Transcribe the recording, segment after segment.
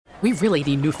We really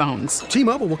need new phones.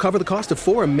 T-Mobile will cover the cost of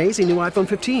 4 amazing new iPhone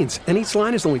 15s, and each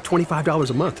line is only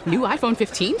 $25 a month. New iPhone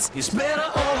 15s? It's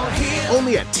better over here.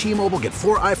 Only at T-Mobile, get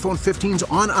 4 iPhone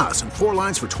 15s on us and 4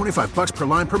 lines for $25 per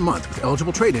line per month with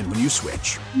eligible trade-in when you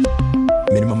switch.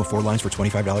 Minimum of 4 lines for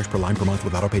 $25 per line per month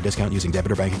with autopay discount using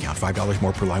debit or bank account. $5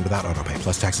 more per line without autopay,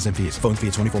 plus taxes and fees. Phone fee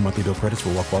at 24 monthly bill credits for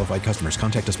well-qualified customers.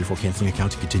 Contact us before canceling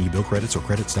account to continue bill credits or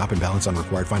credit stop and balance on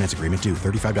required finance agreement due.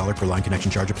 $35 per line connection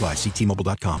charge applies. See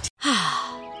T-Mobile.com.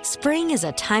 Spring is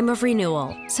a time of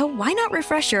renewal, so why not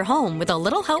refresh your home with a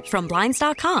little help from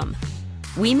Blinds.com?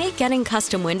 We make getting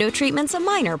custom window treatments a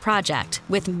minor project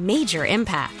with major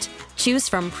impact. Choose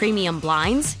from premium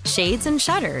blinds, shades, and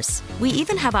shutters. We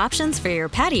even have options for your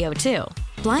patio, too.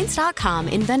 Blinds.com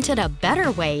invented a better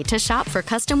way to shop for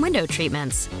custom window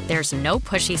treatments. There's no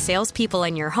pushy salespeople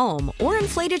in your home or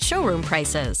inflated showroom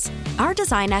prices. Our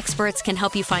design experts can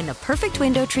help you find the perfect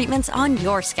window treatments on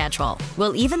your schedule.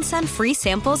 We'll even send free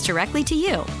samples directly to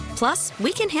you. Plus,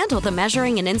 we can handle the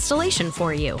measuring and installation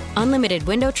for you. Unlimited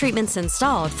window treatments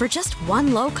installed for just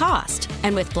one low cost.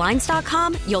 And with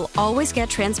Blinds.com, you'll always get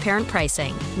transparent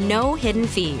pricing. No hidden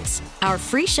fees. Our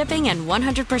free shipping and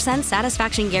 100%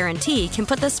 satisfaction guarantee can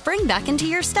put the spring back into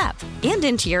your step and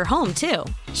into your home, too.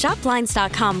 Shop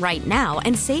Blinds.com right now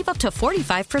and save up to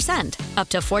 45%. Up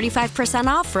to 45%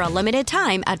 off for a limited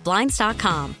time at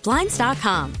Blinds.com.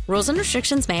 Blinds.com. Rules and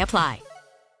restrictions may apply.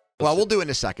 Well, we'll do it in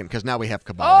a second because now we have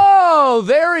Kaboly. Oh,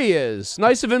 there he is.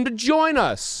 Nice of him to join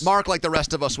us. Mark, like the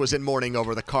rest of us, was in mourning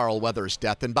over the Carl Weathers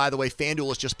death. And by the way, FanDuel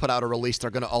has just put out a release.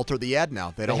 They're going to alter the ad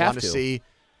now. They don't want to see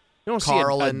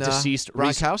Carl and deceased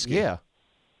Gronkowski. Yeah.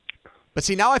 But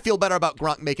see, now I feel better about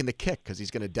Gronk making the kick because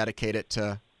he's going to dedicate it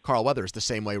to Carl Weathers the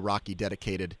same way Rocky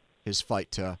dedicated his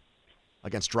fight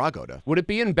against Drago. Would it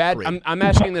be in bad? I'm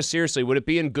asking this seriously. Would it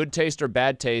be in good taste or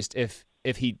bad taste if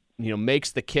he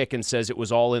makes the kick and says it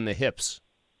was all in the hips,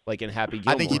 like in Happy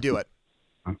Gilmore? I think you do it.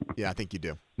 Yeah, I think you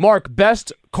do. Mark,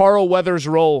 best Carl Weathers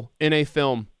role in a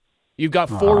film. You've got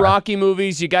 4 Rocky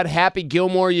movies. You got Happy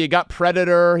Gilmore. You got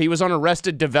Predator. He was on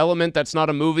Arrested Development. That's not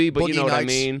a movie, but you know what I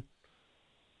mean.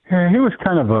 Yeah, he was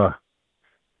kind of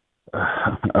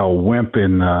a wimp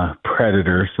in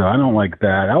Predator, so I don't like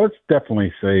that. I would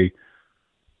definitely say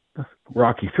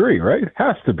Rocky 3, right? It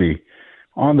has to be.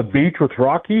 On the beach with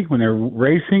Rocky when they're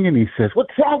racing, and he says,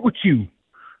 "What's wrong with you?"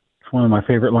 It's one of my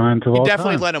favorite lines of all time. He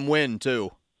definitely let him win,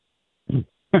 too.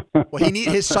 Well,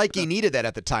 his psyche needed that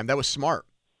at the time. That was smart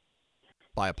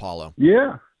by Apollo.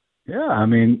 Yeah. I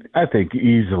mean, I think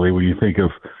easily when you think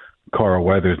of Carl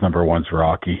Weathers, number one's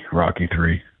Rocky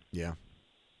 3. Yeah.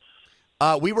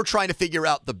 We were trying to figure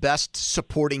out the best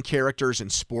supporting characters in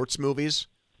sports movies.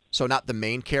 So not the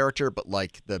main character, but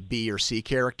like the B or C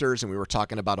characters. And we were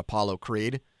talking about Apollo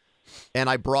Creed. And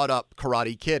I brought up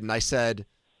Karate Kid, and I said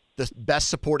the best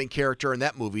supporting character in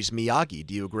that movie is Miyagi.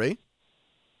 Do you agree?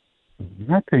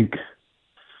 I think.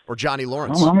 Or Johnny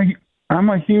Lawrence. I'm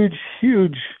a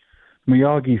huge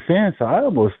Miyagi fan, so I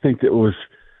almost think that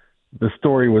the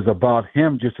story was about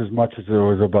him just as much as it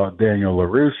was about Daniel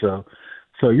LaRusso.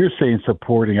 So you're saying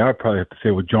supporting, I'd probably have to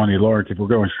say with Johnny Lawrence, if we're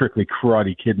going strictly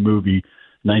Karate Kid movie,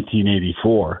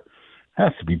 1984,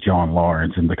 has to be John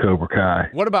Lawrence in the Cobra Kai.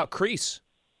 What about Kreese?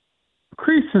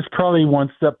 Kreese is probably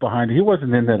one step behind. He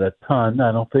wasn't in that a ton,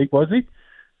 I don't think, was he?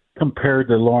 Compared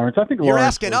to Lawrence. I think you're Lawrence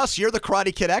asking us. You're the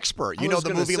Karate Kid expert. You know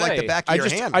the movie like the back of your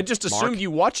hand. I just assumed Mark.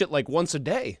 you watch it like once a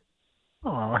day.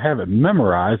 Oh, I have it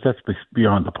memorized. That's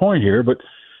beyond the point here. But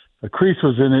Kreese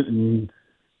was in it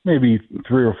maybe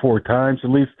 3 or 4 times. At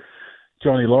least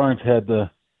Johnny Lawrence had the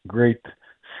great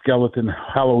skeleton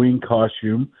Halloween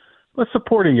costume. A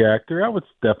supporting actor, I would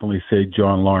definitely say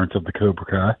John Lawrence of the Cobra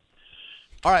Kai.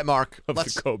 All right, Mark.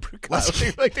 The Cobra Kai.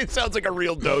 It sounds like a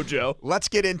real dojo. Let's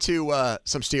get into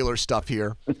some Steelers stuff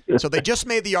here. So they just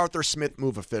made the Arthur Smith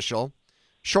move official.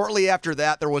 Shortly after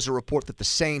that, there was a report that the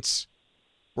Saints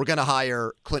were going to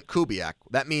hire Clint Kubiak.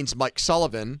 That means Mike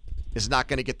Sullivan is not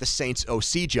going to get the Saints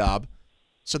OC job.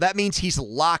 So that means he's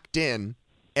locked in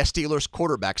as Steelers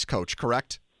quarterbacks coach,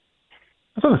 correct?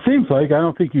 That's what it seems like. I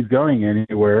don't think he's going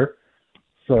anywhere.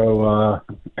 So,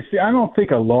 I don't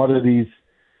think a lot of these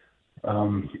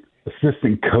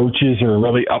assistant coaches are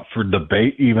really up for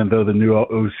debate, even though the new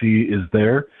OC is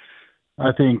there.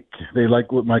 I think they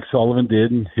like what Mike Sullivan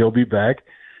did, and he'll be back.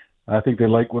 I think they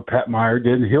like what Pat Meyer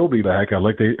did, and he'll be back. I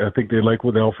think they like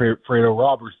what Alfredo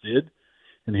Roberts did,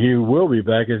 and he will be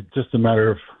back. It's just a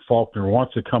matter of Faulkner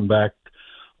wants to come back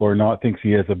or not, thinks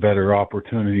he has a better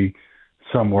opportunity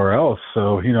somewhere else.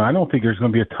 So, I don't think there's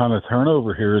going to be a ton of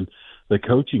turnover here in the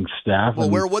coaching staff. Well,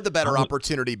 where would the better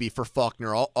opportunity be for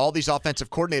Faulkner? All these offensive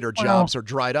coordinator jobs are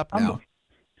dried up now.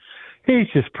 he's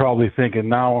just probably thinking,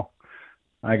 now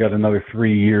I got another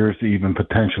 3 years to even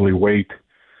potentially wait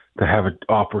to have an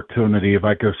opportunity. If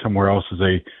I go somewhere else as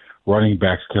a running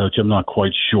backs coach, I'm not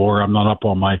quite sure. I'm not up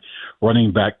on my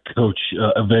running back coach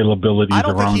availabilities I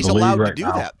don't around think he's the league allowed right to do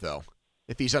now. that, though,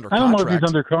 if he's under I contract. don't know if he's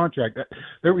under contract.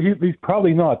 He's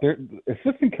probably not.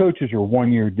 Assistant coaches are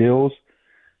 1-year deals.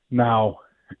 Now,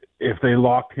 if they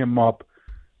locked him up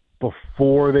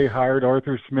before they hired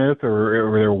Arthur Smith,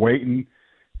 or they're waiting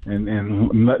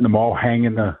and letting them all hang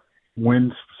in the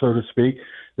winds, so to speak,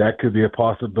 that could be a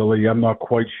possibility. I'm not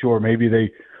quite sure. Maybe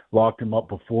they locked him up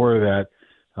before that.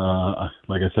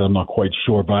 Like I said, I'm not quite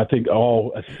sure. But I think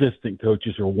all assistant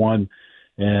coaches are 1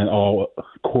 and all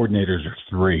coordinators are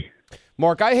 3.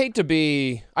 Mark, I hate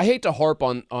to harp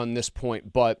on this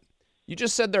point, but you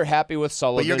just said they're happy with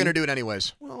Sullivan. But you're going to do it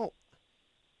anyways. Well,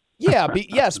 yeah,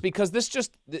 yes, because these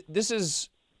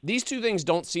two things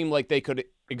don't seem like they could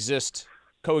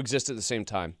coexist at the same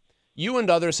time. You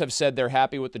and others have said they're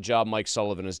happy with the job Mike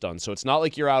Sullivan has done, so it's not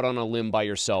like you're out on a limb by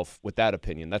yourself with that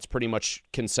opinion. That's pretty much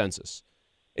consensus.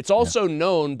 It's also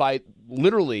known by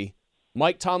literally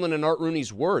Mike Tomlin and Art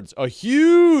Rooney's words, a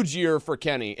huge year for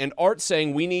Kenny, and Art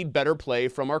saying we need better play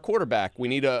from our quarterback. We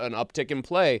need an uptick in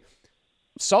play.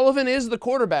 Sullivan is the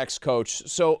quarterback's coach,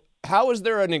 so how is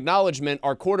there an acknowledgement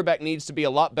our quarterback needs to be a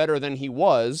lot better than he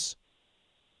was,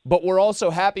 but we're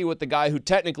also happy with the guy who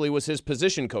technically was his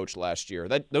position coach last year?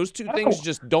 Those two things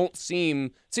just don't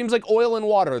seems like oil and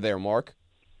water there, Mark.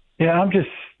 Yeah, I'm just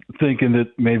thinking that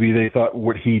maybe they thought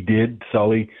what he did,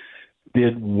 Sully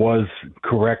did, was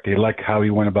correct. They like how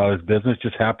he went about his business.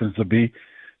 Just happens to be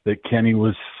that Kenny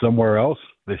was somewhere else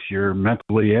this year,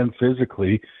 mentally and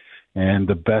physically, and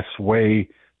the best way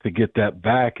to get that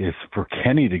back is for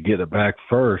Kenny to get it back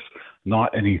first,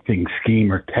 not anything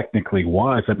scheme or technically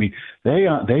wise. I mean,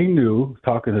 they knew,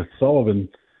 talking to Sullivan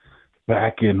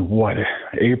back in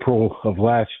April of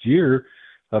last year,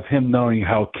 of him knowing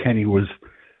how Kenny was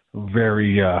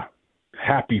very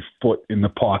happy foot in the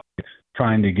pocket,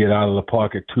 trying to get out of the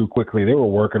pocket too quickly. They were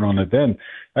working on it then.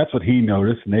 That's what he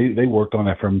noticed, and they worked on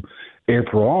it from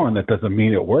April on. That doesn't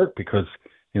mean it worked because,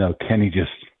 Kenny just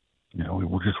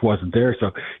wasn't there.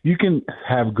 So you can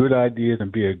have good ideas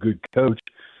and be a good coach,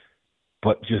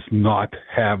 but just not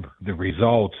have the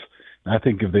results. And I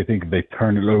think if they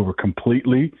turn it over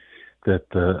completely, that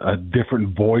a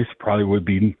different voice probably would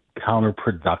be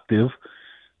counterproductive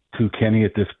to Kenny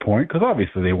at this point, because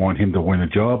obviously they want him to win a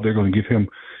job. They're going to give him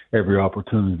every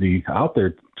opportunity out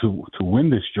there to win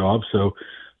this job. So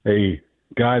a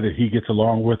guy that he gets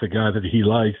along with, a guy that he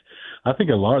likes, I think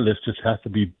a lot of this just has to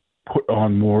be put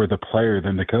on more the player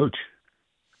than the coach.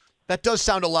 That does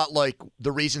sound a lot like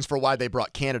the reasons for why they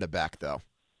brought Canada back, though.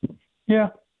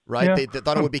 Yeah. Right? Yeah. They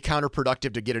thought it would be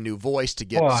counterproductive to get a new voice, to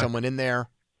get someone in there.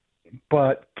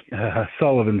 But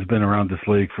Sullivan's been around this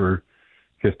league for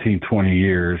 15, 20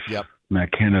 years. Yep.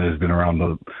 Matt Canada's been around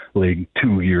the league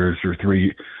 2 years or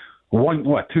 3.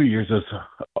 2 years as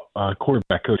a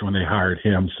quarterback coach when they hired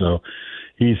him. So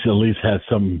he's at least had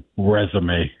some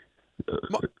resume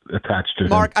attached to him.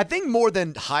 Mark, I think more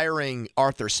than hiring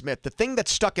Arthur Smith, the thing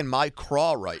that's stuck in my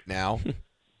craw right now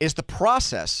is the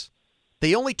process.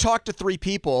 They only talked to 3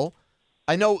 people.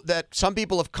 I know that some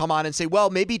people have come on and say, well,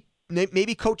 maybe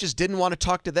coaches didn't want to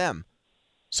talk to them.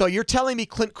 So you're telling me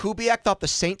Clint Kubiak thought the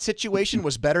Saints situation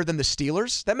was better than the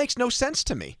Steelers? That makes no sense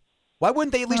to me. Why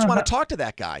wouldn't they at least want to talk to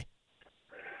that guy?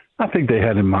 I think they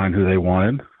had in mind who they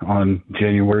wanted on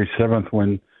January 7th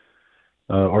when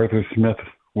Arthur Smith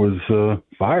was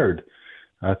fired.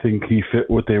 I think he fit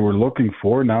what they were looking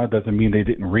for. Now, it doesn't mean they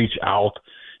didn't reach out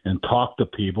and talk to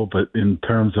people, but in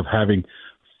terms of having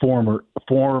formal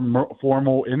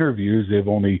interviews, they've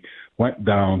only went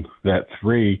down that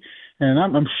 3. And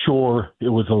I'm sure it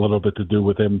was a little bit to do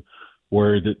with him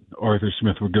worried that Arthur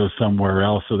Smith would go somewhere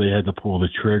else, so they had to pull the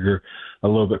trigger a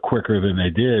little bit quicker than they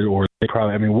did. Or they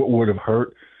probably, what would have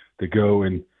hurt to go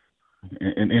and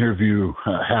interview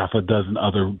half a dozen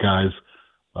other guys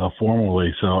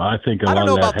formally. So I think I don't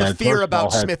know about the fear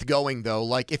about Smith going, though.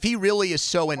 Like, if he really is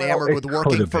so enamored with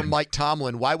working for Mike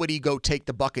Tomlin, why would he go take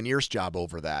the Buccaneers job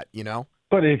over that,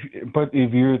 But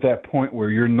if you're at that point where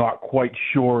you're not quite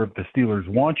sure if the Steelers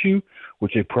want you,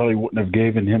 which they probably wouldn't have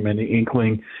given him any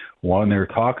inkling when they were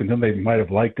talking to him, they might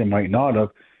have liked him, might not have.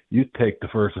 You take the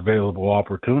first available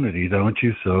opportunity, don't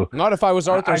you? So not if I was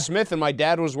Arthur Smith and my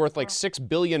dad was worth like $6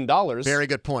 billion. Very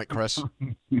good point, Chris.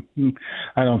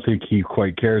 I don't think he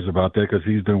quite cares about that because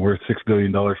he's been worth $6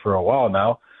 billion for a while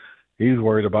now. He's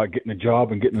worried about getting a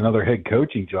job and getting another head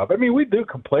coaching job. We do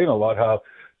complain a lot how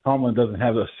Tomlin doesn't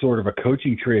have a sort of a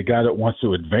coaching tree, a guy that wants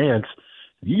to advance.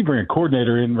 You bring a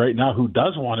coordinator in right now who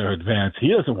does want to advance. He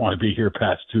doesn't want to be here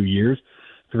past 2 years,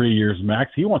 3 years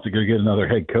max. He wants to go get another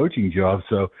head coaching job.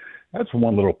 So that's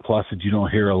one little plus that you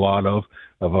don't hear a lot of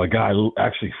a guy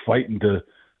actually fighting to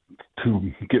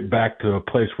get back to a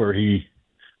place where he,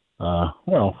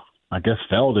 I guess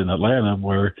failed in Atlanta,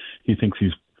 where he thinks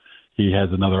he has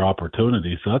another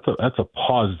opportunity. So that's a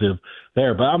positive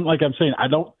there. But I'm saying,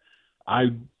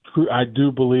 I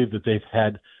do believe that they've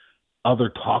had other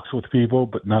talks with people,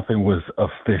 but nothing was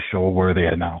official where they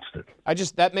announced it.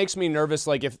 That makes me nervous.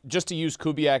 Like, if just to use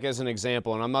Kubiak as an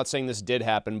example, and I'm not saying this did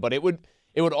happen, but it would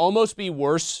almost be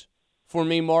worse for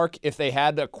me, Mark, if they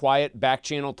had a quiet back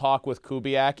channel talk with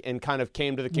Kubiak and kind of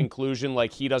came to the conclusion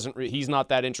like he's not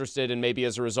that interested, and maybe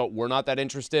as a result we're not that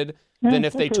interested. Then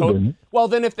if they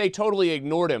totally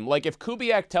ignored him, like if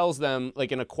Kubiak tells them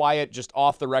like in a quiet, just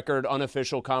off the record,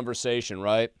 unofficial conversation,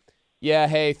 right? Yeah,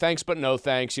 hey, thanks but no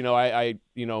thanks.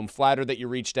 I'm flattered that you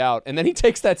reached out. And then he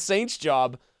takes that Saints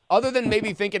job, other than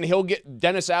maybe thinking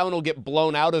Dennis Allen will get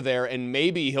blown out of there and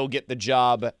maybe he'll get the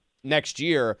job next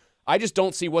year. I just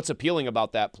don't see what's appealing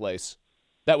about that place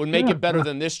that would make it better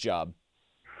than this job.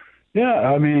 Yeah,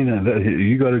 I mean,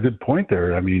 you got a good point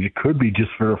there. I mean, it could be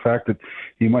just for the fact that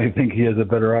he might think he has a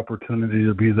better opportunity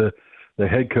to be the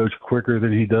head coach quicker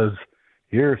than he does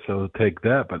here, so take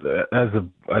that. But as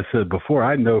I said before,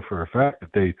 I know for a fact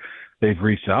that they've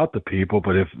reached out to people.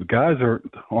 But if the guys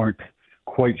aren't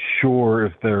quite sure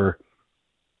if they're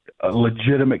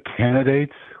legitimate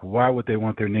candidates, why would they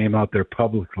want their name out there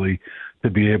publicly to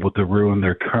be able to ruin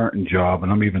their current job?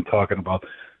 And I'm even talking about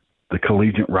the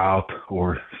collegiate route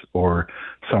or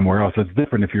somewhere else. It's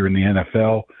different if you're in the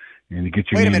NFL and you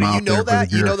get your name out there. Wait a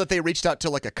minute, you know that they reached out to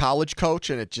like a college coach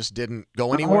and it just didn't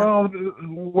go anywhere?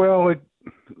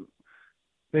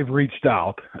 They've reached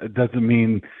out. It doesn't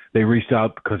mean they reached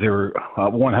out because they were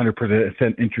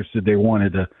 100% interested. They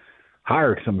wanted to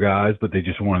hire some guys, but they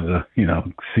just wanted to,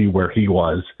 see where he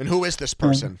was. And who is this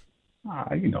person?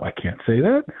 I can't say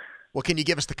that. Well, can you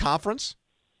give us the conference?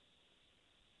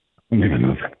 I don't even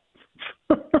know.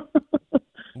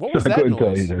 What was that I couldn't noise?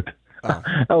 tell you that. Oh.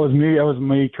 That was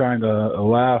me trying to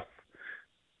laugh.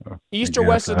 East or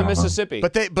west of the Mississippi?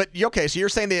 Okay, so you're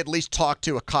saying they at least talked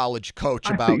to a college coach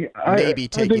about maybe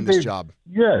taking this job?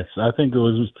 Yes, I think it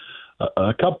was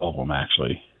a couple of them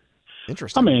actually.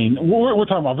 Interesting. I mean, we're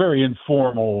talking about very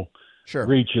informal,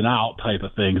 reaching out type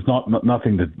of things,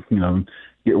 nothing to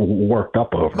get worked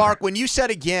up over. Mark, when you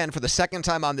said again for the second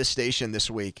time on this station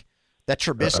this week that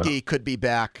Trubisky could be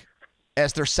back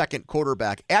as their second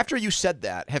quarterback, after you said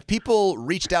that, have people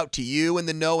reached out to you in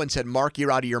the know and said, Mark,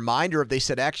 you're out of your mind? Or have they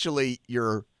said, actually,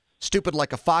 you're stupid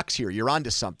like a fox here, you're onto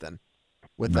something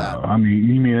with that? I mean,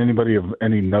 you mean anybody of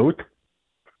any note?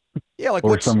 Yeah,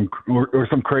 like some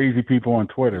crazy people on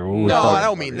Twitter. No, I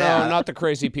don't mean that. No, not the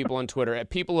crazy people on Twitter.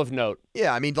 People of note.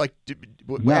 Yeah, I mean, like,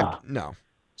 no.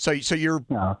 So you're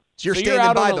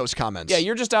standing by those comments. Yeah,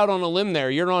 you're just out on a limb there.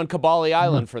 You're on Kaboly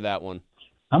Island for that one.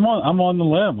 I'm on the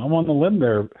limb. I'm on the limb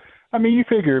there. I mean, you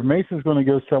figure if Mason's going to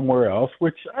go somewhere else,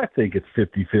 which I think it's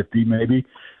 50-50 maybe.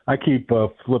 I keep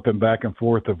flipping back and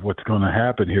forth of what's going to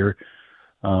happen here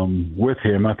with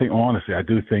him. I think, honestly, I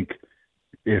do think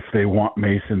if they want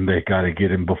Mason, they got to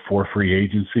get him before free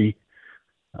agency.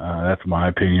 That's my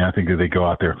opinion. I think if they go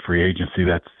out there in free agency,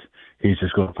 he's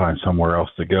just going to find somewhere else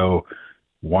to go.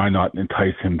 Why not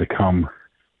entice him to come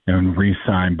and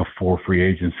re-sign before free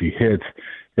agency hits?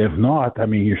 If not, I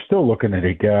mean, you're still looking at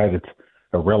a guy that's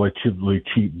a relatively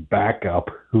cheap backup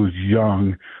who's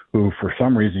young, who for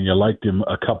some reason you liked him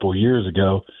a couple years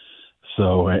ago.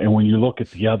 So, and when you look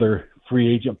at the other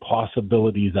free agent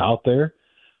possibilities out there,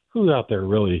 who's out there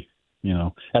really,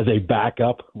 as a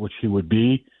backup, which he would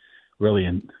be, really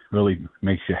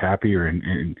makes you happier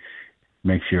and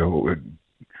makes you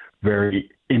very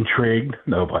intrigued?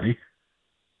 Nobody.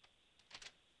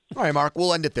 All right, Mark,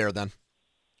 we'll end it there then.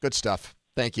 Good stuff.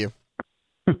 Thank you.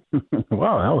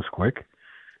 Wow, that was quick.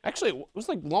 Actually, it was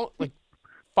like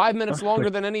 5 minutes longer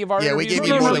than any of our interviews. We gave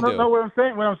you more than no. What I'm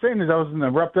saying is that was an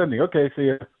abrupt ending. Okay, see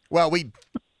ya. Well,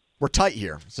 we're tight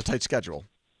here. It's a tight schedule,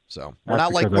 so we're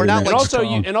not like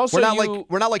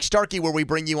Starkey where we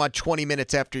bring you on 20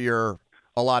 minutes after your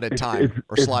allotted time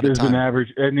or slotted time. It's an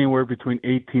average anywhere between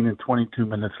 18 and 22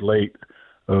 minutes late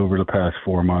over the past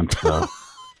 4 months. So.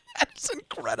 That's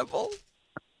incredible.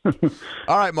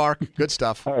 All right, Mark. Good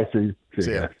stuff. All right, see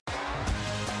ya.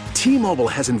 T-Mobile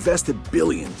has invested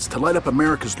billions to light up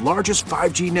America's largest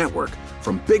 5G network,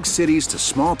 from big cities to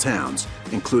small towns,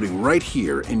 including right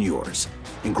here in yours.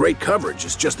 And great coverage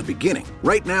is just the beginning.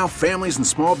 Right now, families and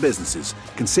small businesses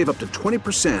can save up to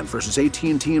 20% versus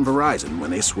AT&T and Verizon when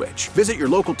they switch. Visit your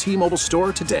local T-Mobile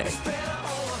store today.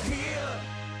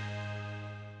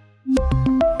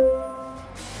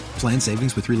 Plan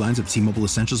savings with 3 lines of T-Mobile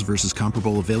Essentials versus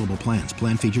comparable available plans.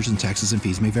 Plan features and taxes and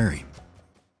fees may vary.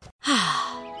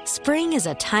 Spring is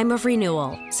a time of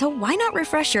renewal, so why not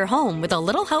refresh your home with a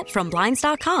little help from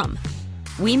Blinds.com?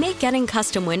 We make getting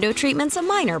custom window treatments a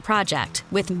minor project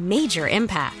with major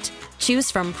impact.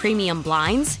 Choose from premium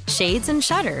blinds, shades, and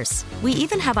shutters. We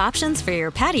even have options for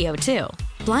your patio, too.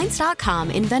 Blinds.com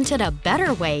invented a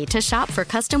better way to shop for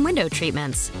custom window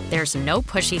treatments. There's no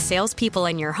pushy salespeople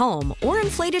in your home or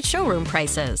inflated showroom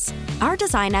prices. Our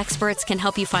design experts can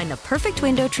help you find the perfect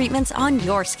window treatments on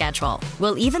your schedule.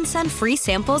 We'll even send free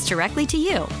samples directly to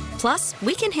you. Plus,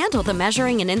 we can handle the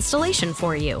measuring and installation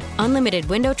for you. Unlimited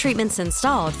window treatments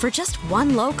installed for just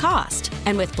one low cost.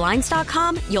 And with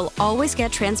Blinds.com, you'll always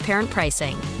get transparent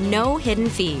pricing. No hidden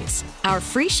fees. Our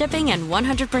free shipping and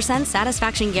 100%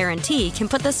 satisfaction guarantee can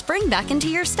put the spring back into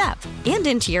your step and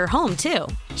into your home, too.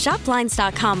 Shop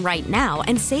Blinds.com right now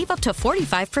and save up to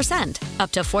 45%.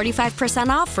 Up to 45%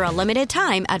 off for a limited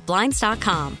time at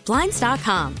Blinds.com.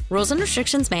 Blinds.com. Rules and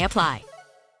restrictions may apply.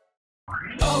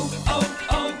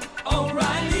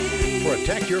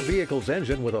 Protect your vehicle's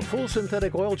engine with a full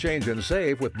synthetic oil change and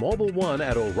save with Mobile One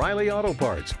at O'Reilly Auto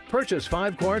Parts. Purchase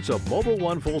 5 quarts of Mobile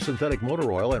One full synthetic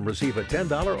motor oil and receive a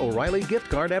 $10 O'Reilly gift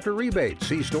card after rebate.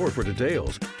 See store for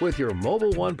details. With your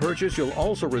Mobile One purchase, you'll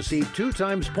also receive 2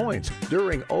 times points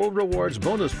during Old Rewards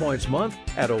Bonus Points Month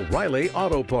at O'Reilly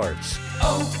Auto Parts.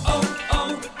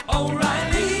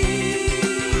 O'Reilly